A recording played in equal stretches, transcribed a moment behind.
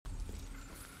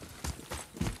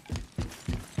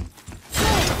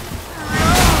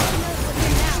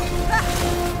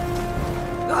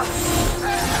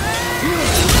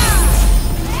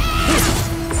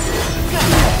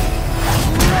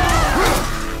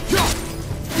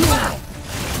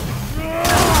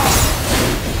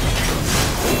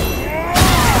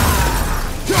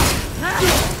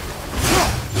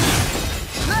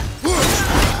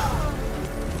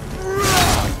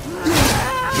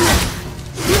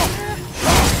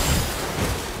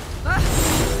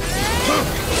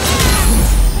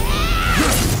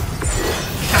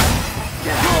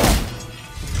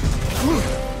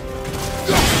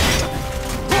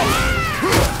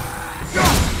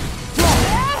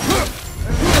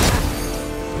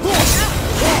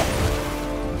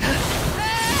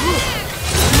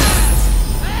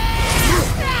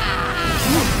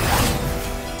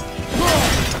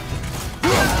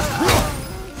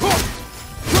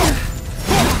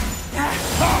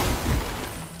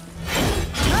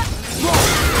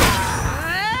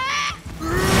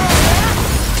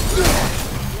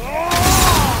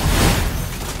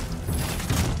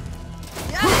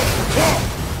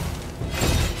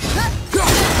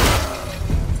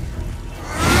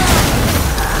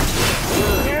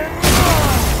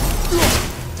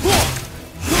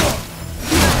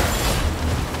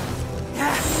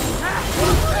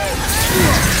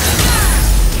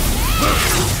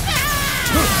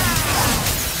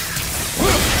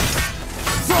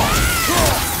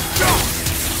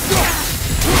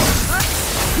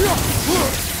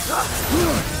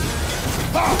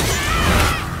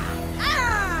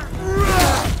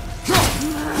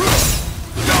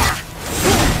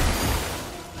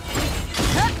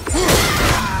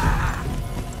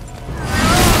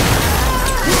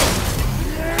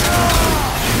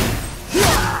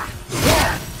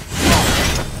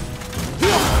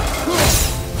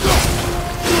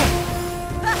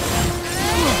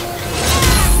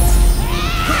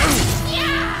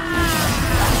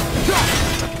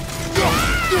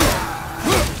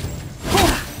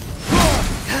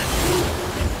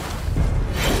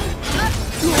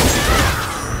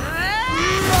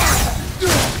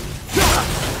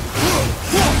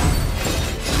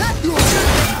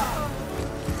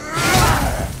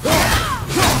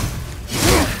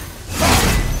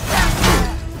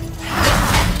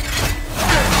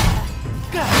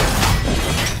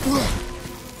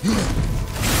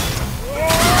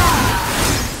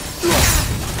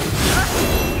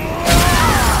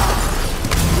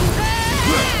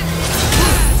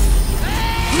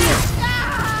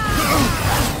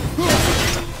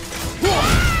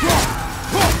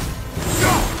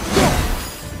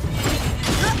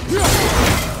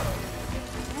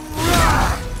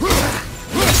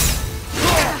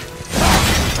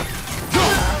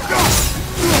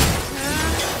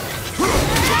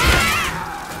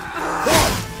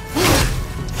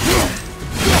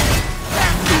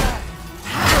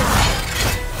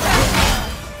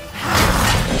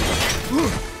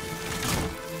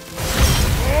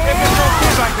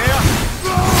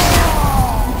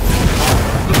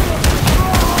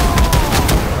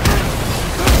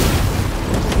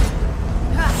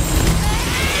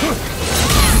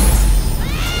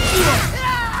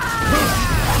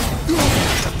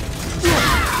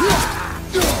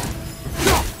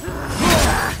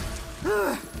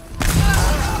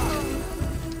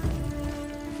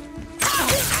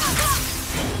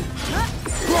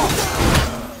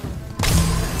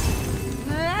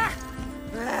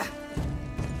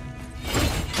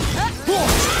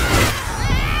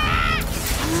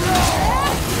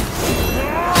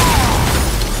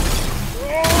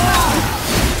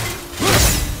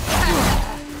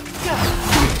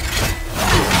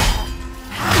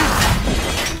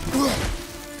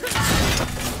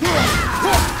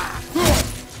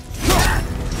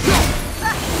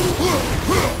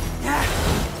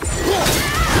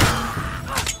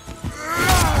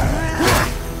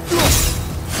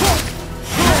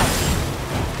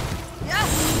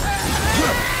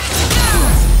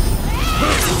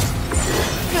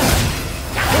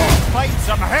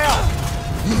some help!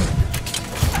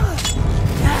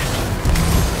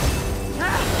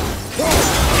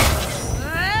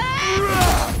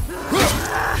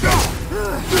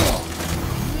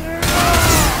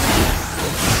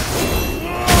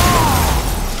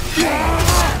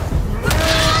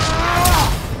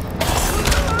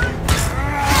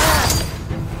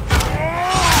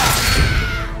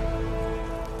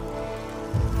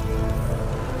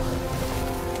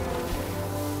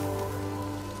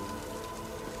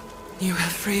 You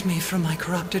have freed me from my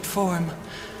corrupted form.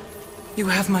 You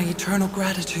have my eternal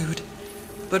gratitude.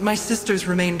 But my sisters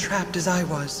remain trapped as I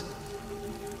was.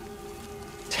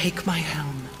 Take my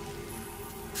helm.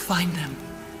 Find them.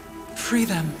 Free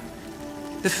them.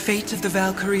 The fate of the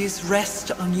Valkyries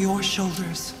rests on your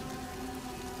shoulders.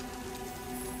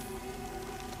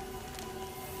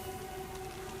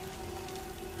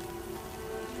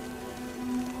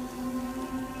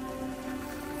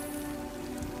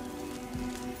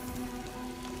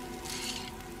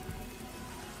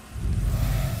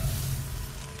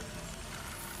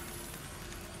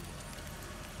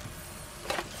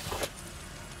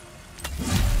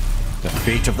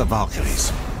 Fate of the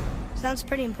Valkyries. Sounds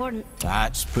pretty important.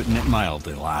 That's putting it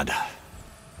mildly, lad.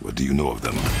 What do you know of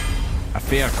them? A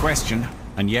fair question,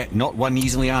 and yet not one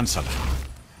easily answered.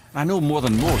 I know more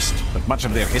than most, but much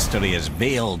of their history is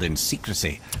veiled in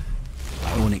secrecy.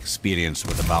 My own experience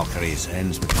with the Valkyries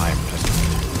ends with my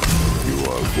imprisonment.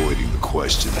 You are avoiding the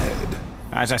question, Head.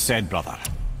 As I said, brother,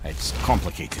 it's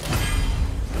complicated.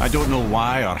 I don't know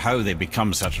why or how they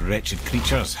become such wretched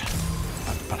creatures.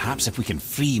 Perhaps if we can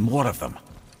free more of them.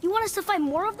 You want us to fight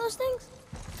more of those things?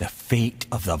 The fate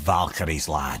of the Valkyries,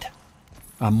 lad.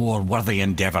 A more worthy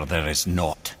endeavor there is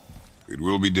not. It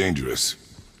will be dangerous.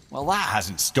 Well, that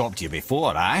hasn't stopped you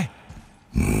before, eh?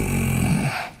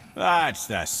 That's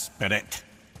the spirit.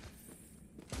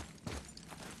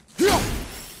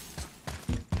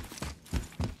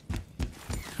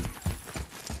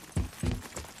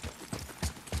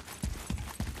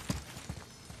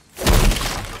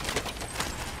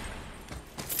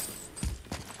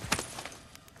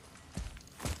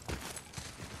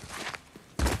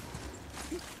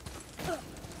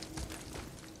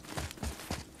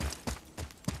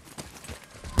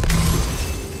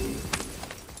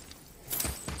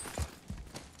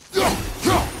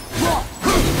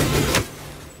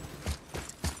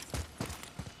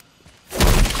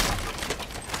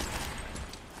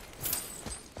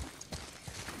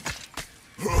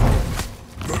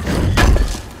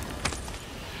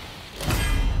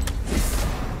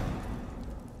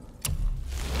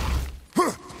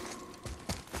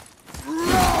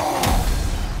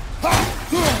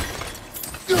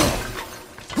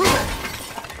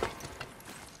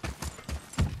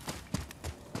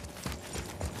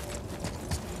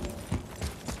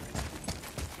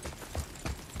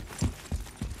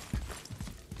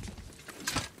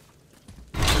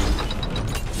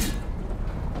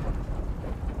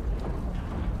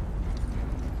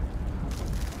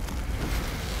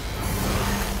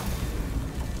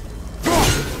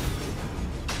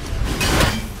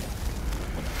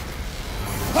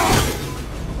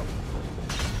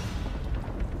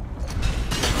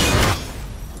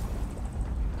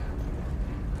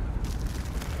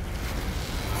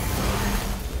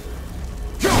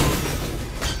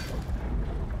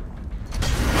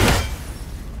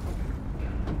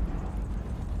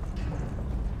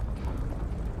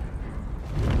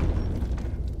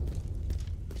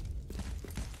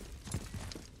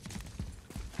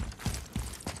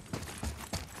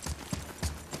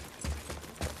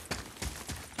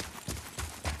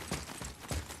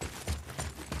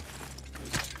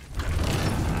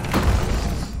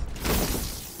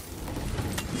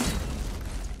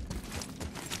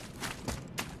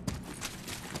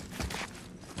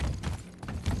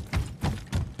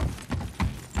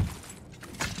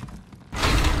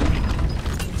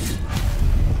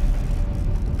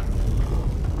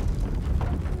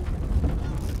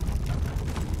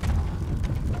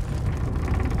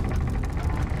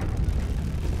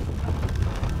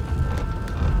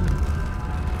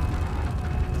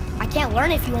 Can't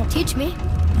learn if you won't teach me.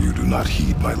 You do not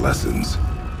heed my lessons.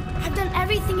 I've done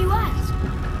everything you asked,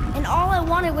 and all I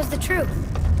wanted was the truth.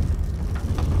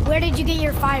 Where did you get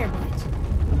your fire blades?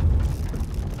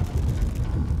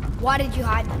 Why did you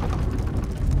hide them?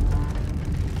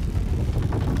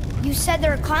 You said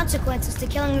there are consequences to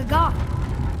killing a god.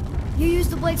 You used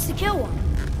the blades to kill one.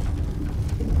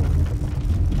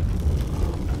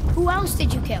 Who else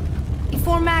did you kill?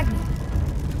 Before Magnum?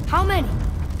 How many?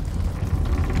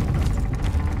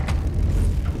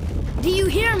 Do you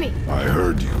hear me? I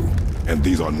heard you, and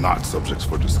these are not subjects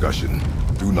for discussion.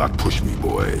 Do not push me,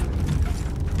 boy.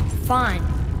 fine.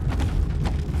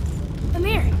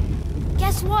 Amir,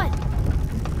 guess what?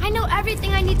 I know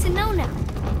everything I need to know now.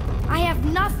 I have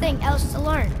nothing else to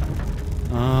learn.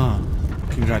 Ah,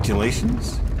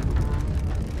 congratulations.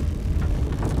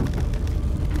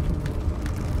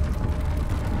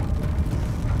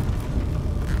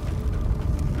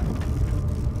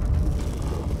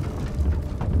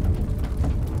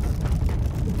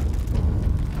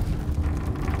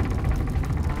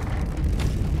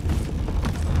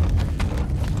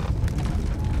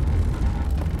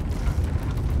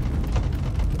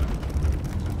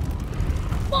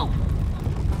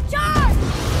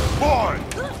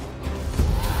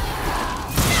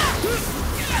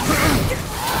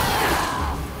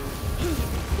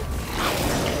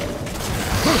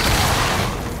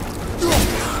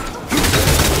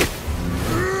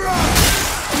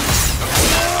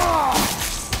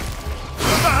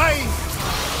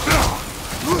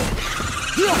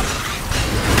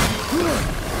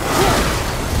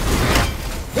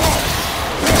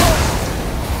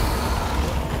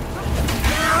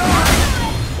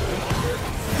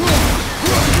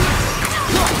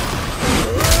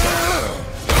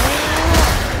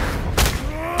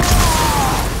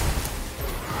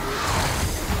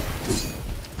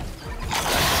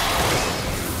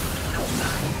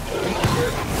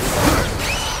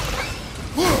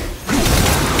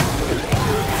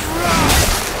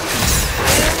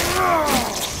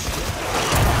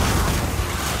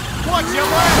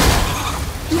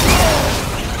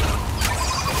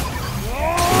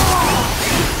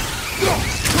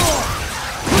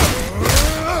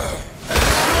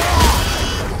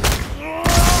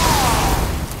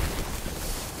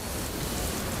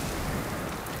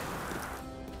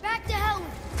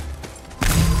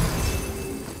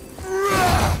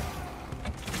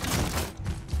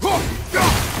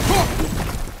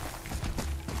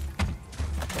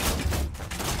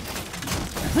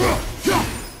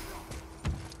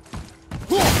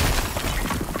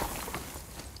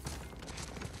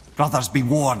 Brothers, be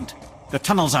warned. The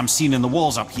tunnels I'm seeing in the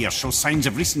walls up here show signs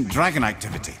of recent dragon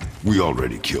activity. We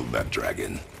already killed that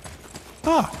dragon.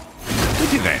 Ah,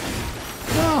 did you then?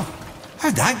 Oh,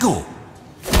 how'd that go?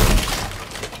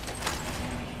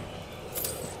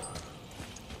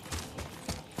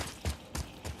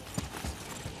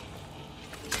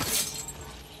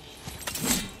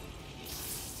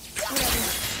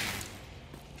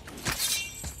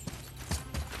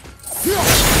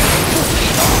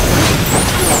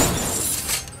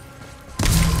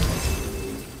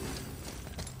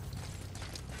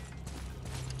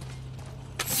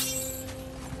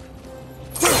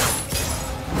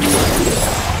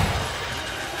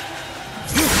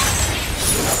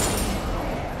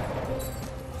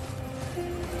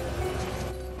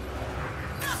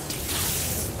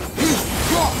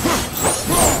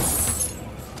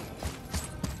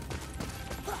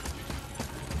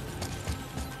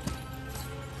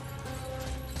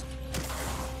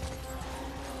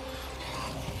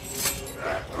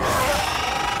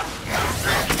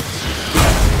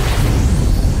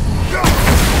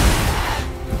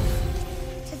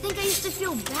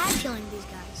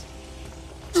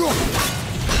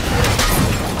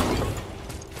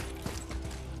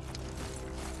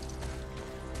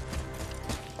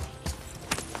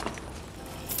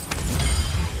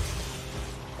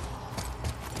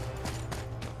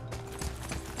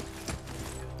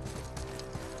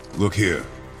 Look here.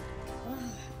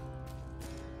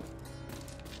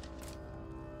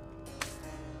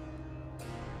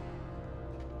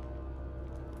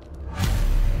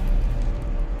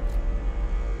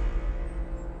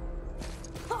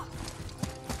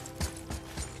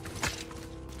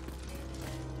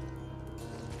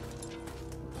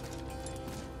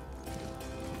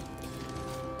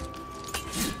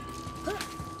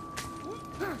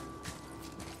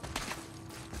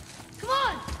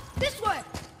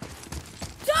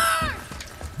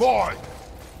 Boy!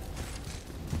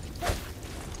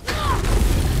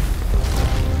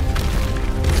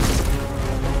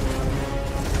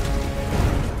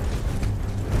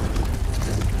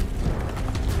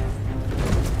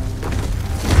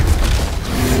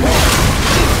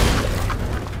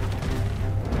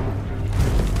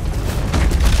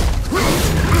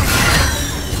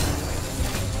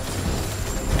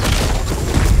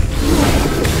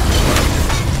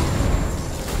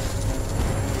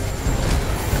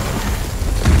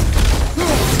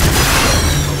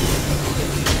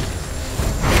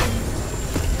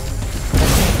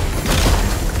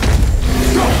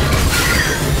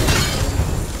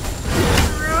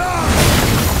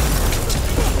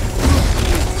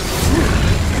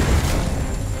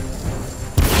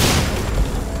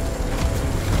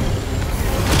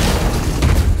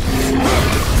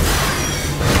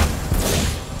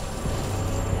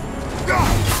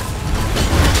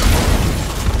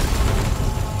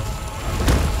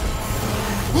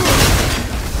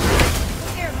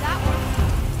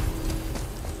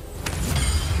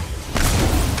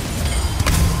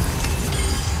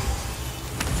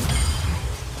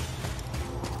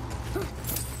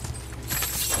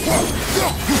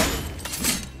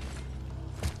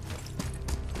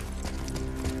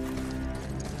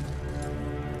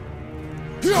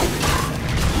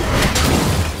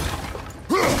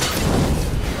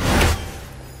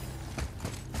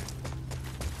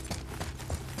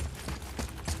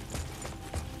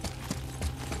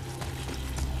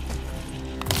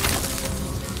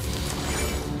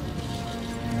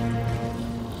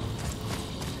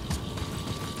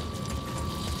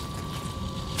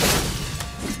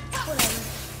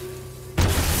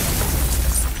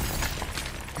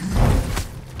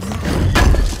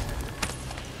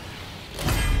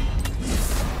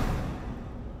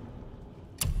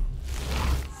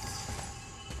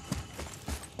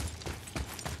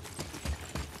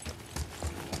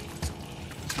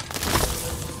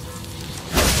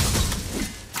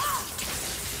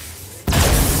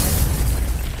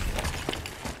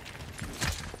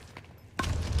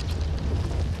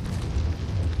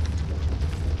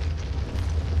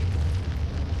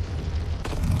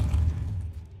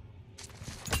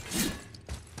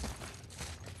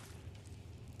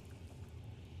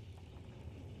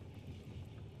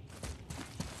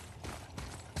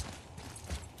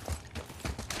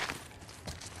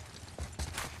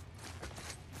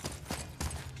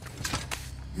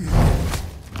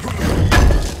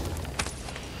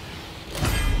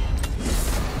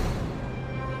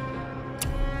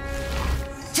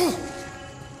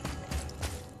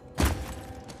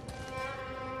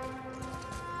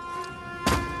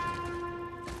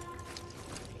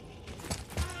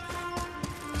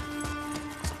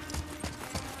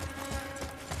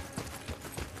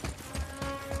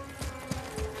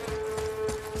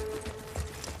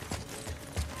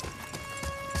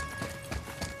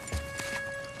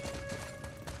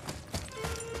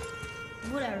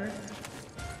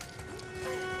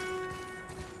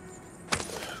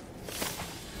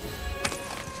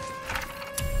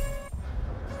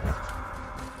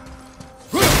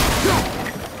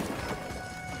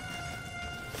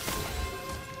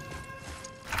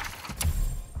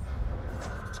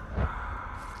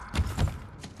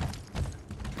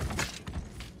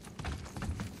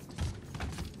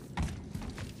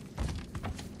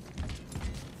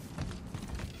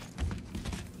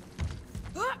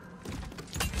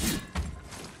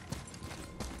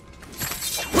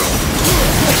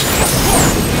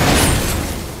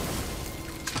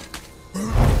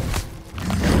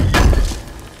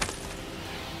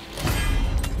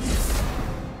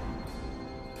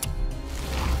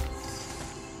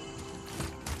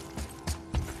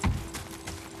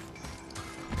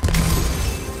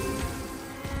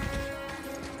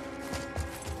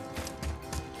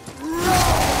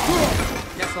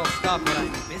 guess I'll stop what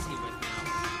I'm busy with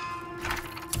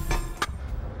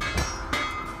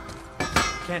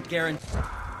now. Can't guarantee...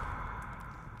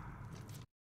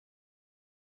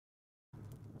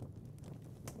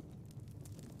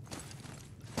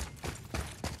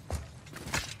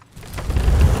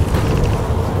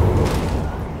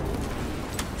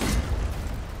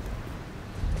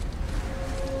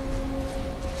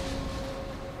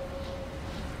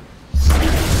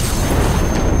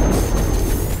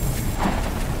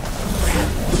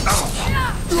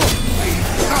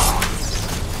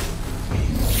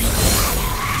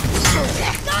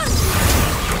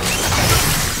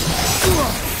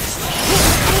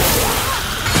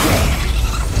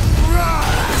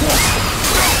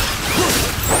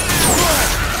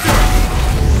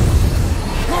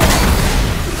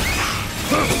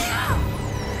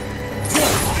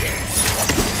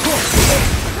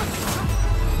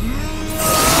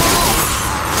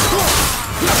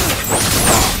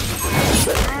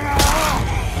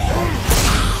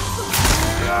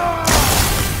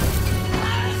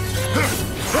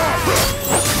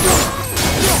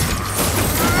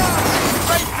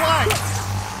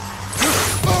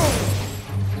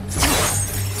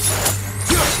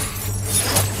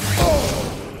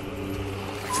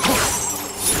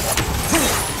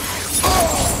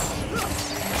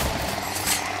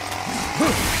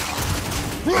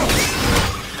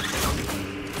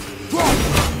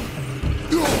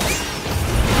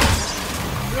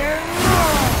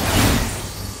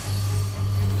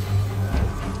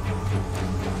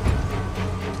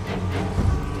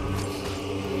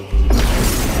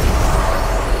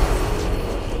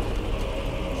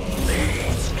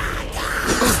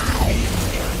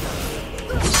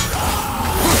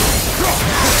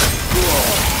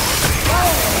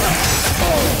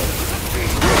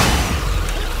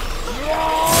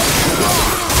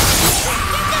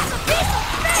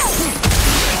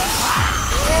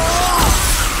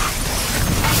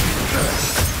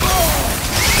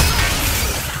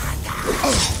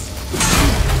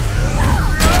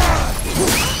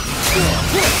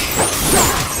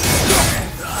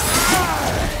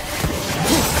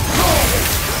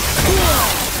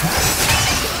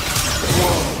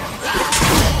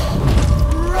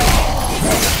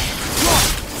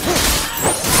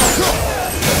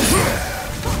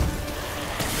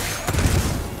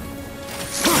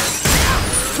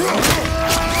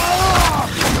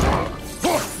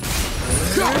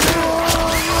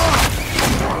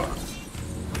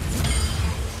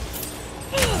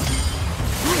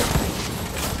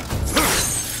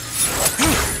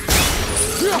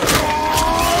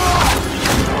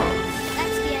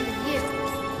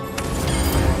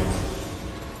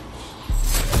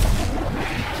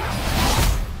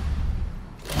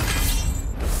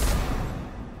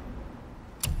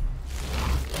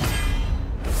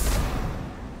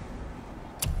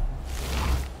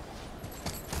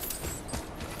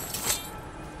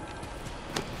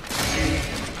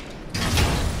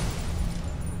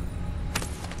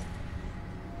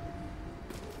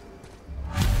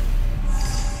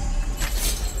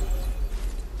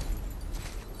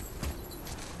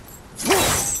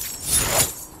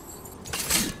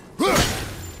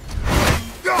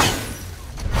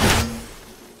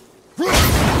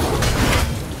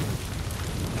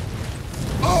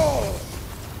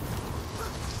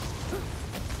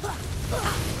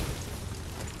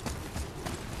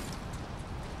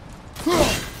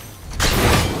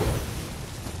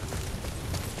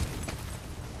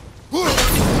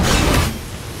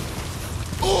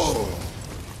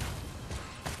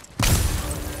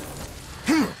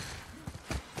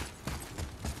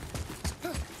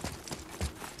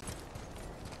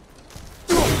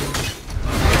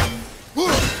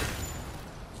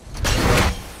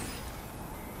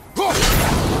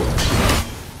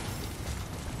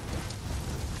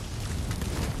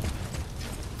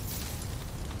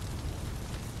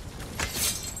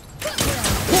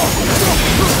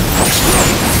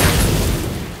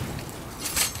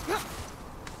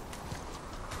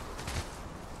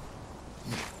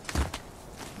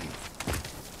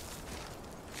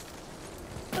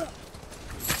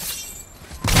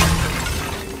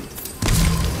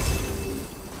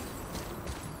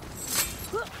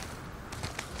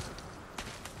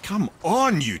 Come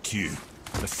on, you two.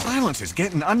 The silence is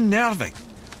getting unnerving.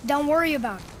 Don't worry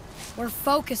about it. We're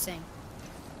focusing.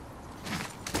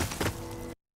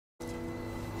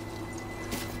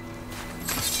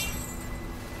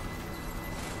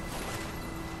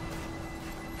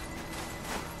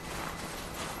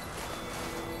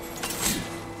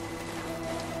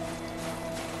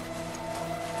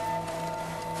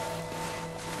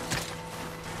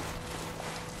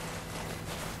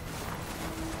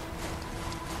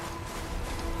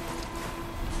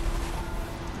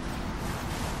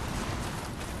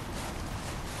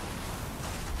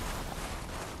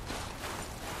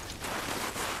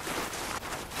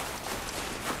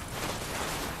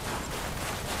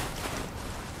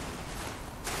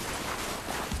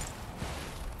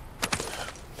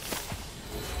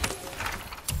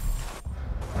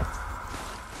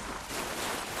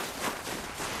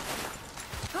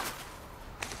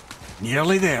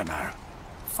 Nearly there now.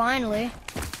 Finally.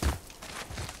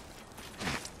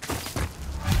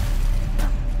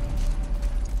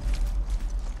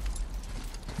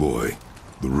 Boy,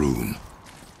 the room.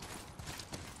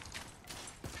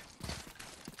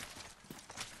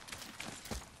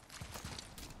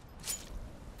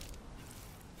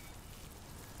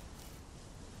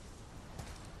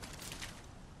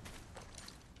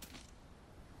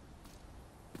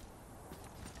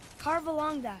 Carve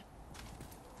along that.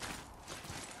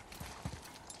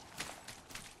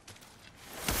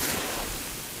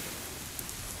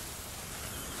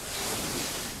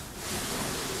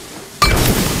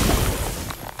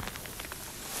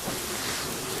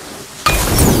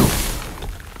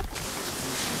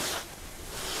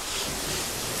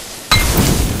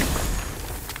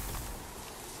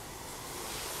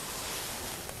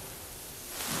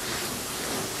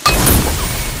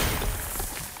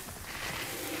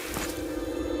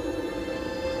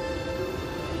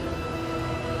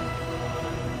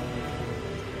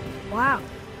 Wow.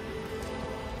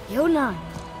 Yo-9.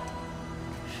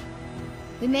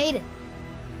 We made it.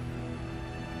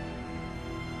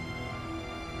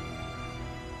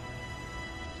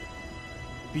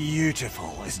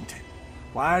 Beautiful, isn't it?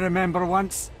 Why, I remember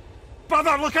once...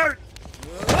 Brother, look out!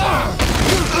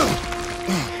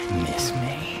 Miss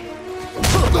me?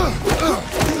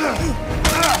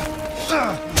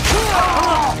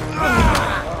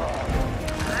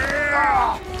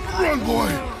 Run,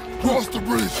 boy! Cross the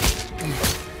bridge!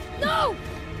 No!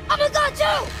 I'm a god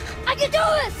too! I can do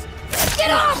this!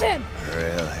 Get off him!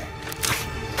 Really?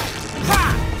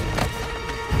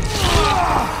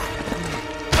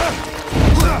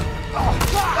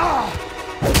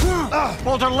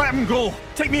 Walter, let him go!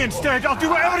 Take me instead, I'll do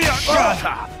whatever you...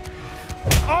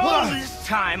 All this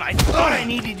time I thought I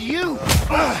needed you.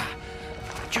 But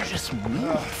you're just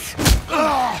meat.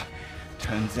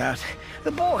 Turns out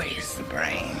the boy is the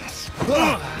brains.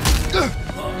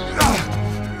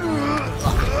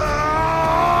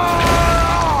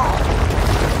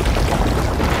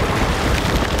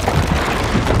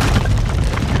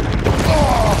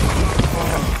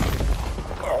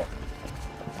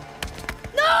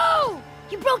 No!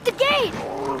 You broke the gate!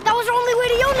 That was our only way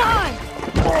to Yonheim!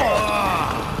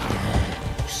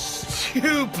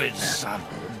 Stupid son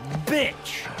of a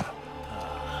bitch.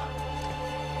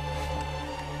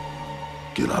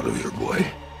 Get out of here, boy.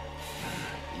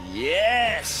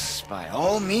 Yes, by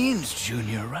all means,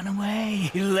 Junior, run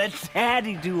away. Let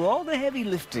Daddy do all the heavy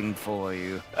lifting for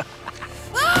you.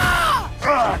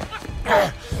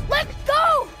 Let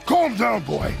go! Calm down,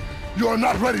 boy. You are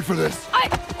not ready for this. I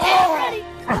am ready!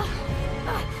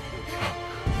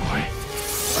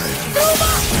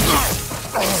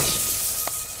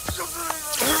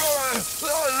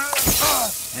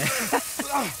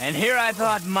 And here I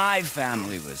thought my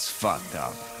family was fucked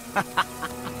up.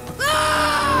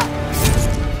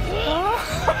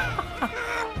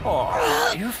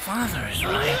 Oh, your father is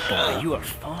right, boy. You are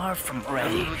far from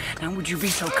ready. Now would you be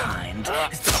so kind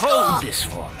as to hold this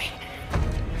for me?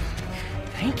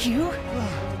 Thank you.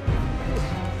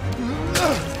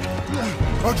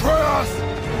 Atreus!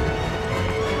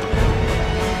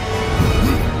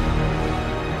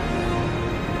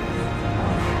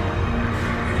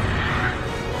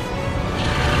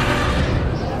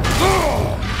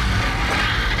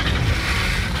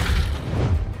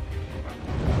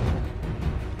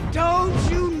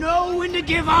 Don't you know when to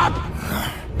give up?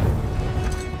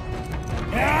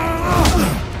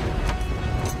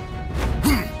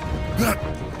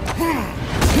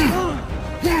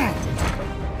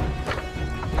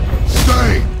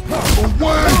 Stay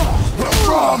away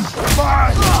from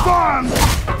my son!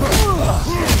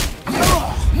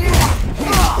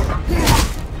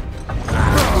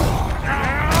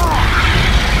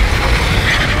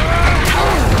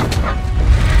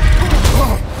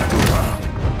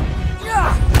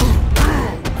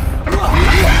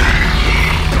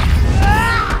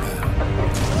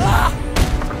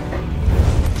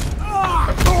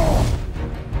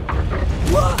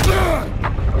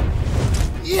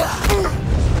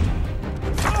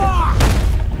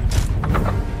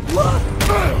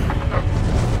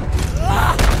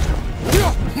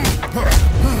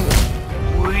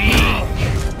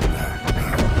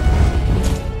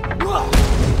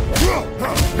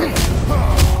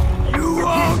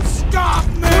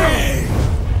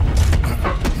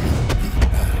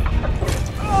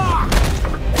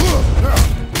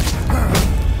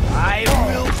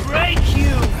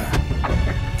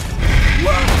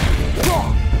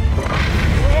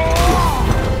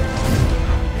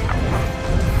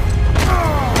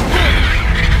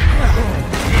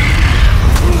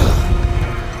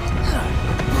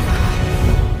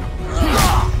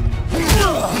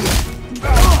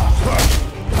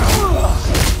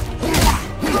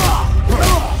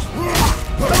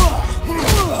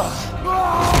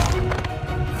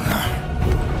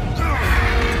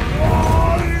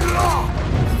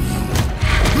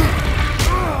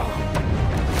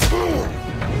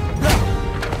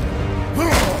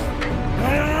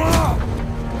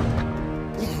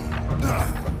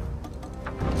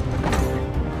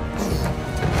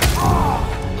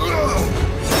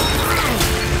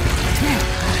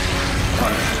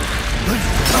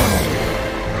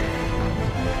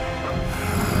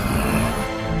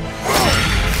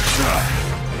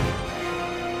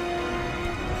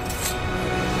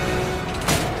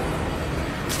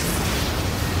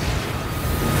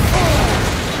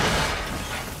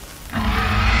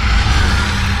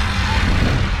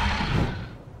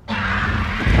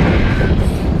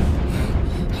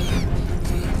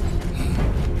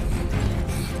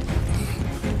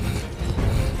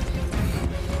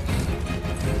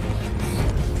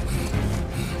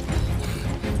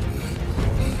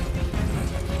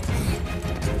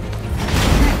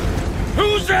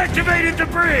 activated the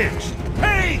bridge!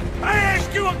 Hey! I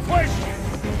asked you a question!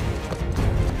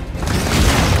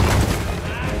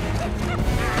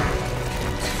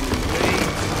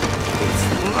 It's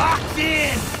locked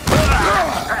in!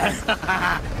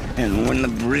 And when the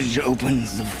bridge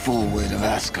opens, the full weight of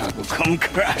Asgard will come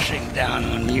crashing down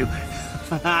on you.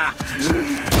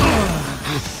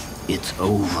 It's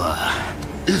over.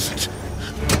 Is it?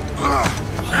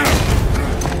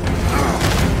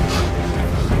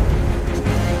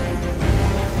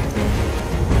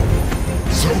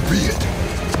 So be it.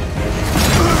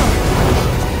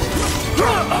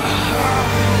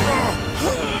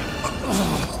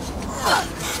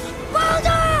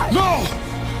 No!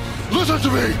 Listen to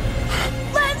me!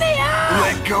 Let me out!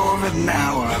 Let go of it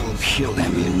now or I will kill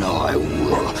him. You know I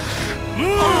will.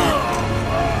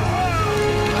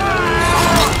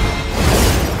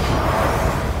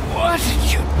 What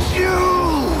did you do?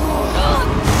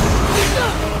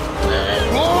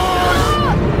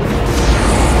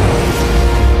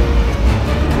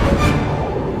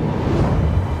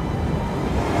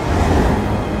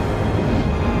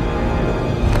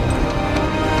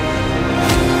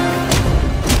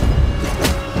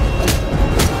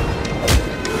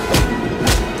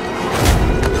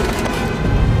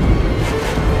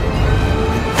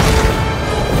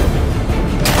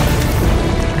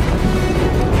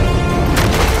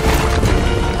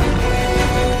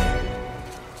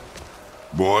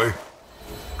 Boy,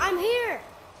 I'm here.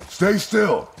 stay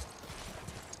still.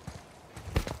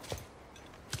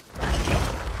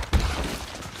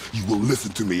 You will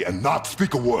listen to me and not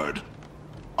speak a word.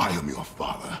 I am your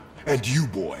father, and you,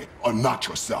 boy, are not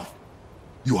yourself.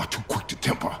 You are too quick to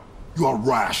temper. You are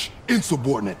rash,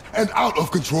 insubordinate, and out of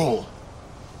control.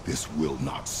 This will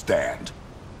not stand.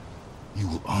 You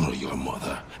will honor your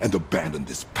mother and abandon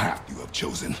this path you have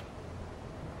chosen.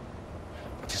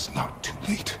 It is not too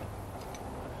late.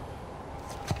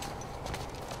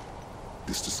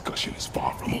 This discussion is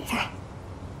far from over.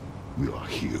 We are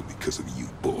here because of you,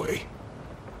 boy.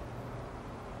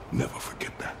 Never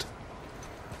forget that.